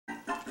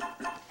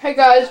Hey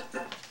guys,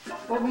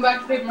 welcome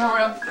back to Paper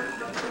Mario.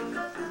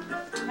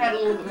 I had a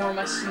little bit more of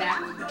my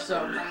snack,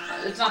 so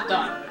it's not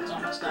done, but it's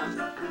almost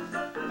done.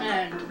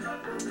 And,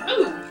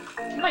 ooh,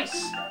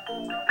 nice.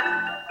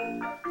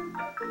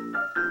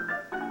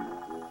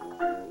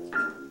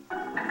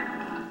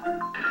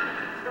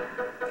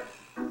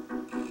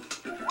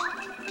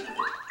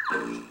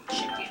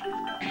 Chicken.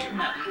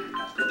 No.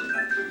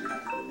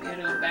 I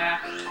gotta go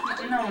back.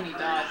 No, he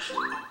dodged.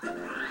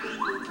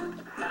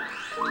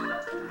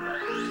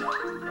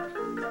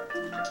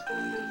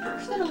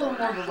 There's a little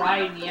more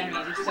variety in the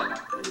enemies,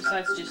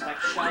 besides just like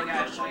Shy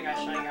Guy, Shy Guy,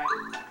 Shy Guy.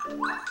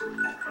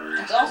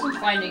 It's awesome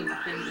finding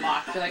things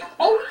locked. You're like,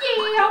 oh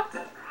yeah!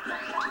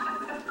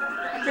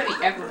 I barely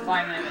ever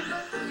find them in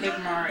Paper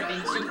Mario,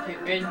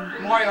 in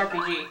Mario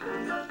RPG.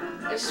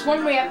 There's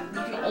one way you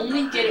can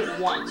only get it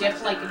once. You have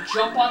to like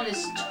jump on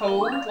this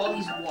toad while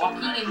he's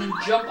walking and then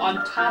jump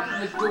on top of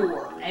the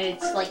door. And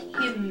it's like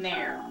hidden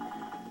there.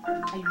 I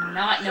do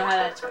not know how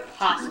that's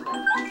possible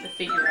to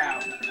figure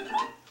out.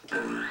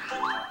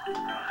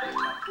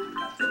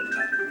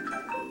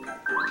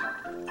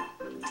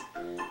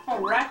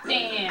 Alright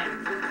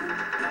then.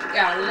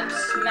 Got lip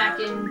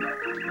smacking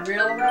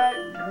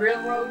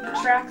railroad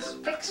tracks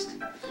fixed.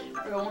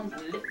 We're going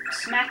lip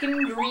smacking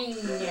green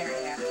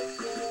area.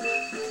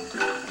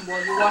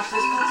 While you watch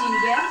this cutscene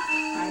again,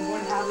 I'm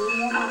going to have a little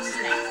more of my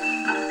snack.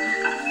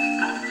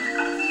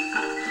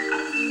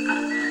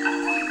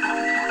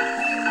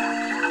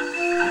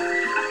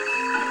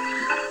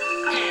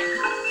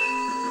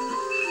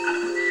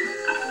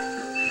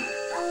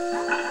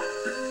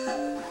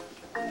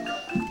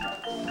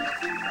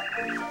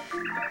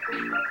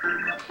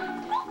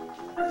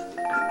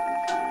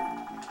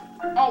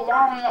 Oh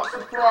wow, I'm not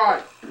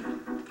surprised.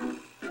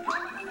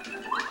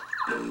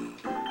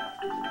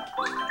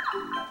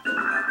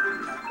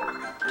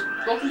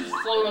 Don't just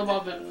float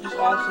above it, it's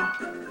awesome.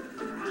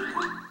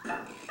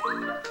 Let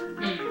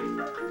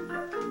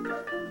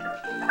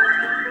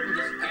me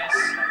just guess.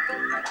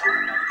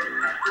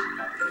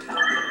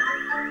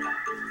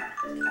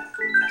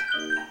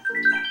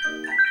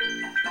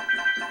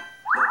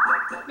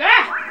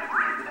 Ah!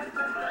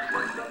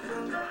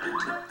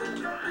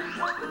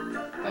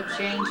 I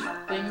change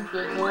things, will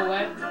it go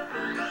away?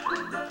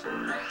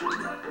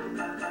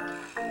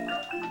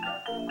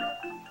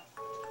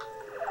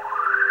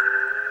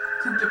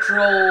 Coup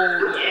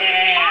Patrol,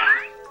 yeah!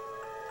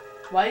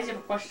 Why does he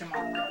have a question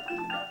mark?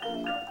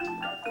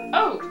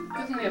 Oh,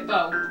 good thing we have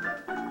bow.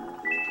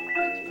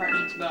 This part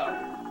needs bow.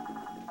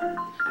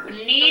 We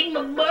need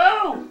my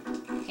bow!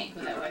 Can't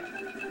go that way.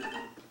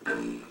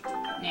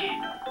 Nah.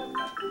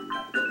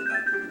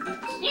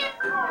 Oops. Yeah.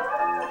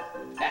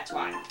 That's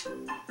why.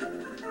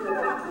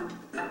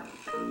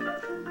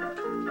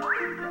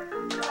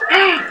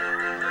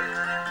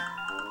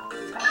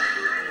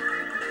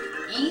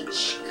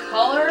 Each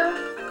color?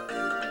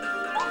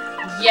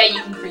 Yeah,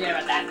 you can forget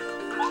about that.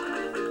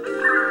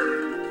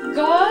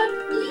 God,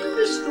 will you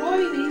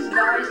destroy these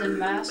guys in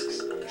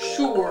masks?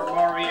 Sure,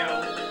 Mario.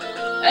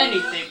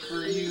 Anything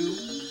for you.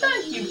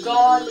 Thank you,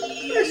 God.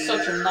 You're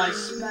such a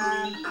nice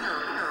man.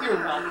 You're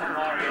welcome,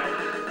 Mario.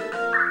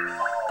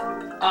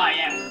 I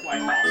am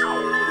quite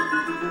awesome.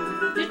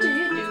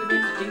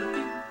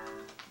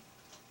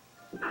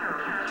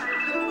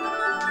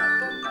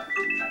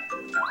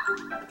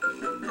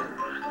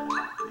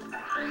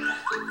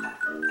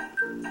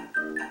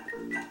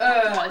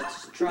 Let's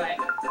just try it.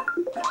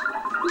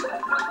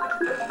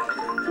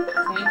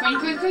 Coin, coin,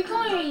 coin, coin,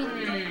 coin!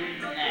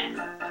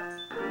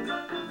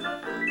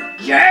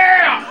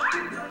 Yeah!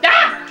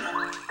 Ah!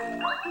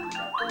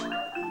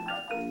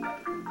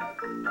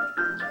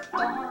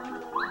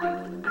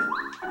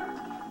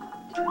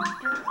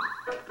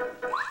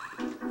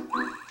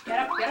 Get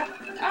up, get up,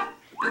 up!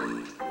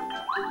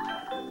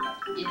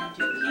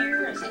 Into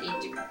here, I said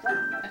into...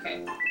 Okay.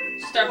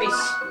 Star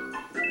piece.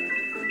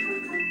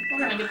 We're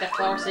gonna get that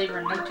flower saver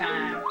in no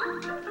time.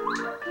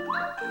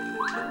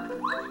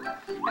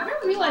 I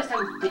never realized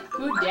how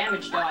good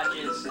damage dodge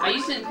is. I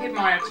used it in Paper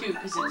Mario 2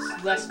 because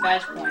it's less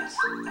badge points.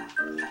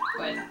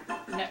 But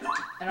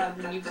I don't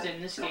even use it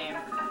in this game.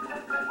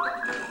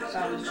 So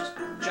I was just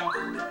jump.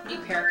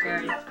 Need pair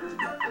carry.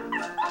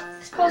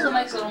 This puzzle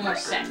makes a little more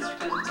sense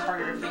because it's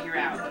harder to figure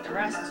out, but the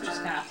rest is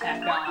just kind of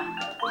tacked on.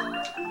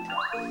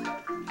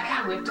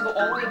 Ah, we have to go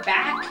all the way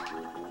back?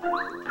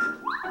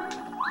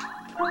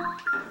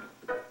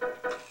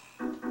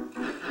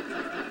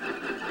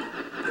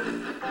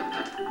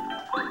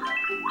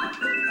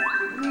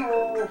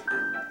 No.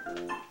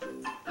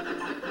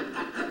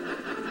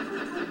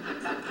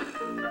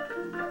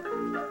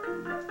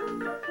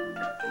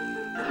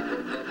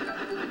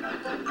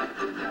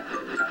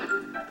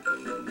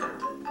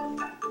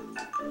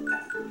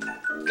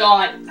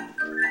 God.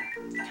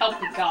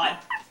 Help me, God.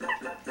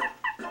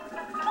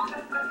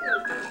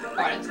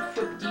 Alright, let's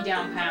put D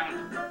down pound.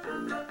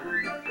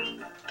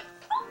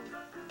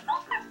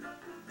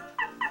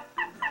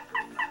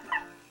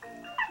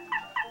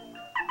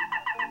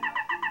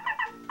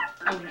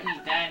 Oh, we don't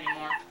need that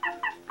anymore.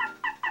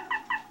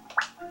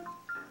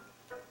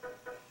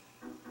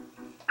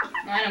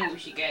 I know what we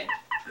should get.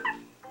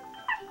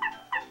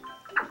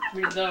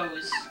 Rid of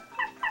those.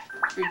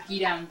 For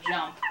D-down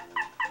jump.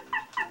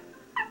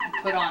 And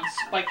put on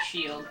Spike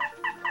Shield.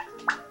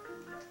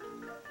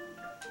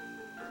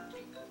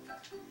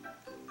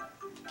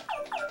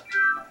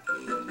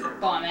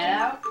 Bomb it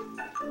out.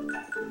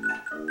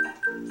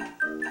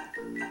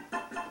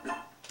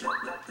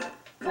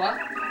 What?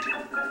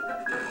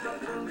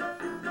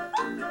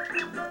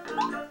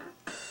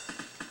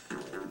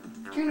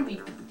 You're gonna be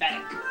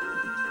pathetic.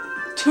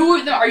 2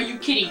 of them? Are you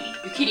kidding me?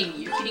 You're kidding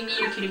me. You're kidding me.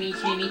 You're kidding me. You're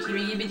kidding me.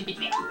 You're kidding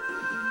me.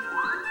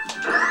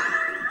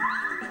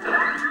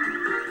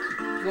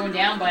 Going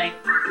down by...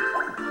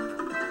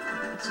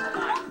 It's so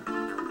high.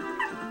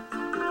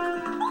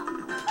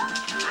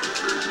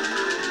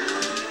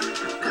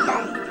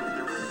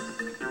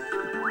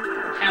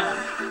 How?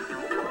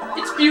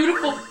 It's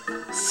beautiful.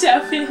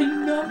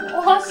 7.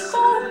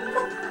 Awesome.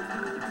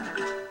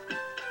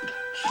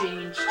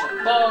 Change to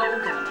bow,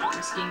 because I'm not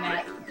risking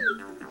that.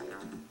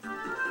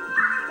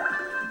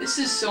 This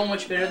is so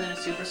much better than a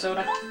Super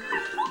Soda.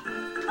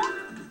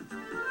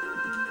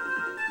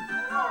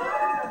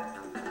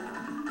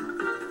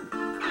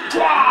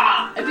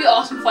 It'd be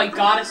awesome if I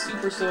got a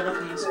Super Soda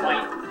from this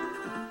fight.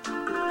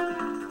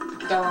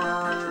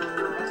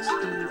 Let's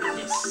do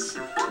this.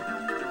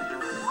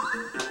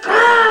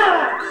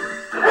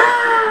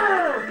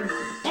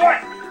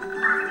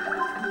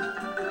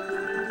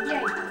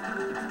 Yay.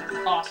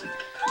 Awesome.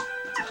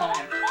 Let's call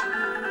him.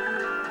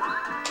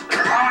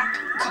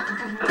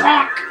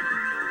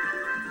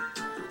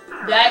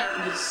 That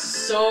was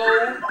so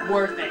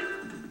worth it.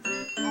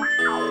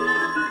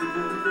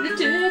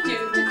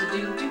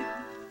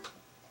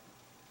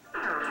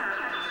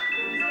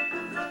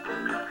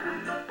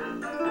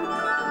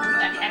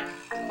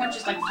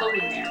 Just like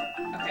floating there.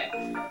 Okay.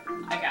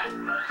 I got it.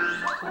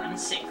 Coin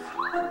is safe.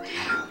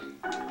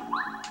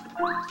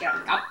 Get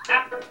up,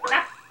 up,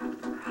 up.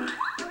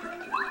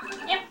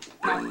 Yep.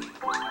 No.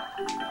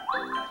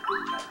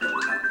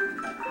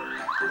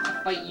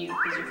 I'll fight you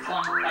because you're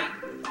fun to fight.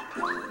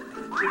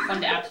 You're fun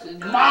to absolutely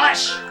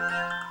demolish!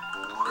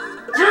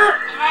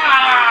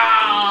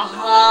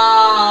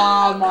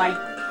 Oh my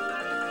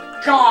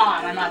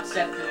god, I'm not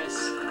set for this.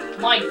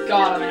 My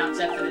god, am I not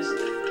set for this.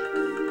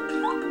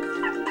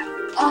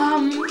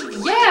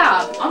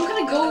 Yeah, I'm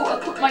gonna go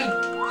equip my...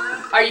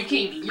 Are you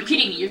kidding me? You're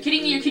kidding me. You're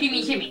kidding me. You're kidding me.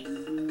 You're kidding me.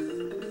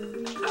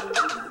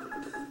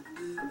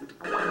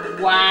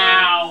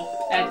 Wow.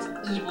 That's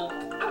evil.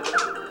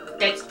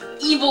 That's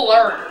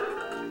eviler.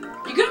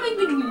 You're gonna make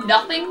me do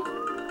nothing?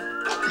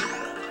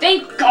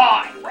 Thank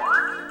God.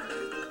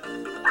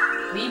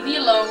 Leave me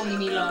alone. Leave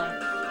me alone.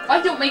 If I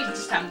don't make it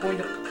this time, I'm going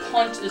to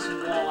punch this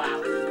wall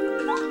out.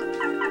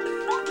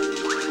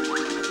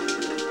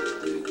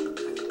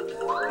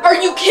 Are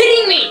you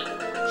kidding me?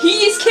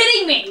 He is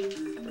kidding me!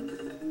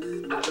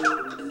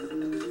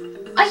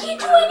 I can't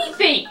do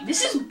anything!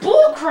 This is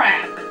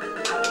bullcrap!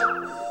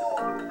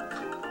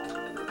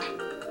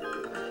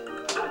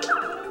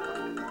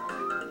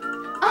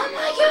 Oh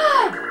my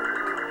god!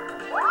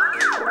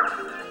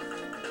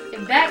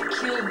 And that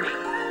killed me.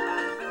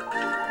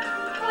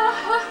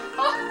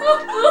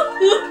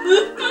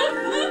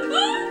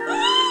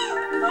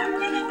 I'm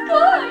gonna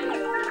die!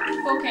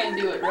 People can't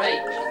do it,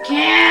 right?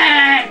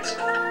 Can't!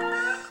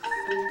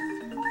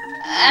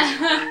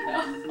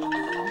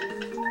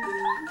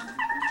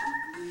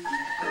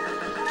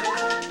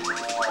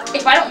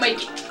 If I don't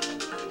make it.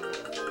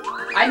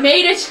 I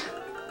made it!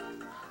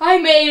 I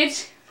made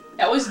it!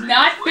 That was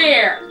not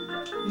fair!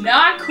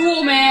 Not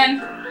cool,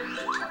 man!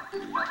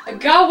 I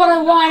got what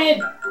I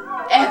wanted!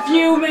 F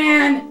you,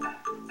 man!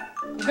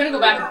 I'm gonna go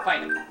back and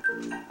fight him.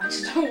 I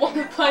just don't want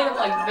to fight him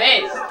like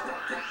this.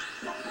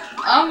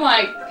 Oh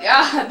my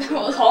god, that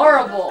was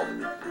horrible.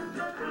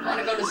 I want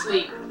to go to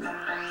sleep.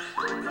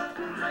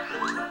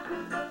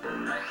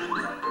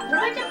 What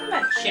did I get from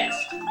that chest?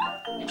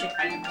 Let me check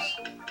items.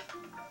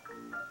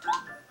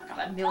 I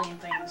got a million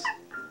things.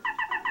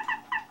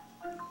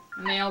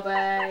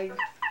 Mailbag.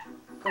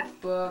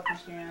 Cookbook.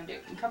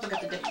 We probably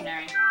got the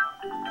dictionary.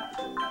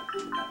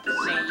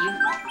 Save.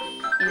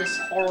 In this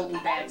horribly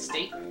bad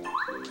state.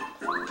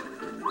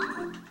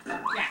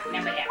 Yeah,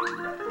 never that.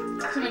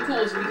 Something cool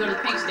is if you go to the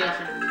pink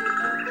station,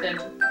 then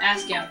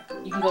ask him,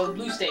 you can go to the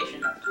blue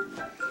station.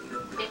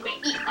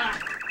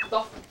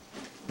 Go.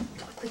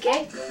 Click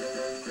A.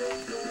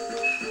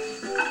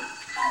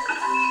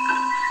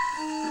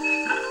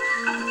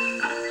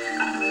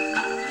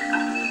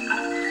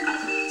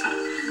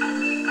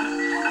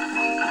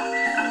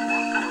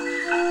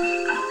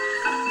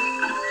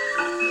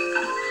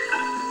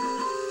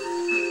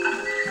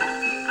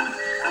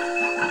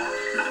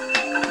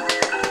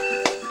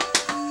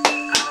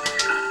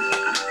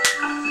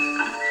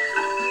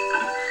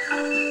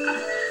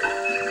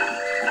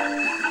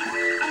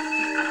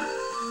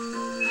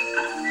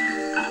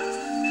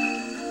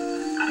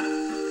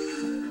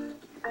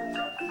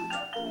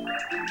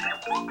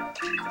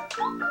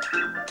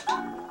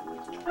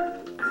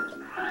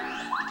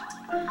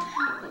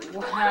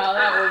 Wow,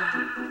 that was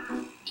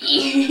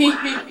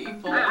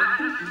evil.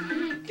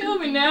 Kill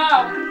me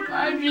now.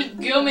 Why don't you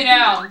just kill me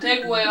now and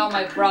take away all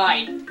my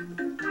pride?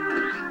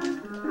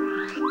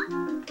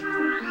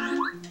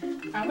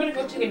 I'm gonna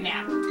go take a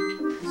nap.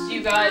 See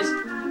you guys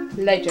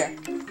later.